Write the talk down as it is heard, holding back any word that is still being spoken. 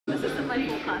This is my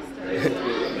full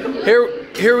costume.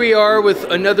 Here we are with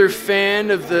another fan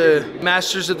of the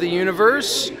Masters of the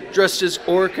Universe, dressed as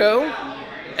Orko.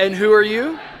 And who are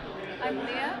you? I'm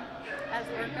Leah, as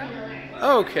Orko.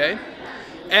 Oh, okay.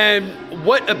 And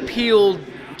what appealed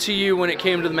to you when it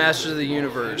came to the Masters of the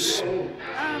Universe?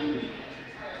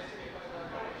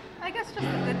 I guess just the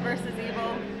good versus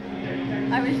evil.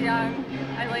 I was young.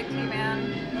 I liked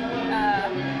He-Man,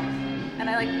 and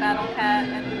I liked Battle Cat,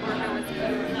 and Orko was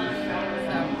cute.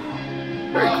 So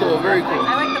Very cool. Very cool.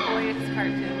 I like the boys'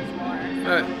 cartoons more.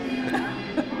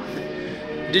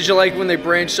 Did you like when they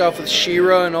branched off with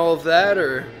She-Ra and all of that,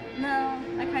 or? No,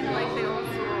 I kind of like the old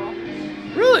school.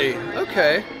 Really?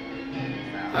 Okay. So.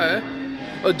 All right.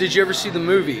 Oh, did you ever see the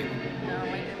movie? No,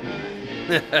 I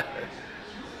didn't.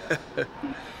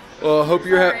 Well, hope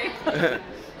you're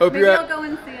hope Maybe you're I'll go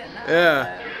and see it now.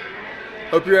 Yeah.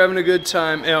 Hope you're having a good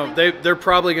time. You know, they're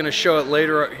probably going to show it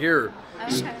later here.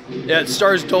 Okay. Yeah, it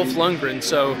stars Dolph Lundgren,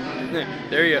 so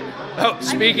there you go. Oh,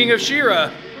 speaking of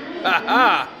She-Ra.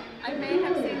 Ha I may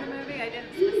have seen the movie. I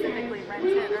didn't specifically rent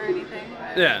it or anything.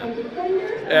 But Yeah.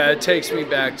 Yeah, it takes me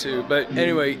back to. But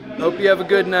anyway, hope you have a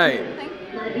good night. Thank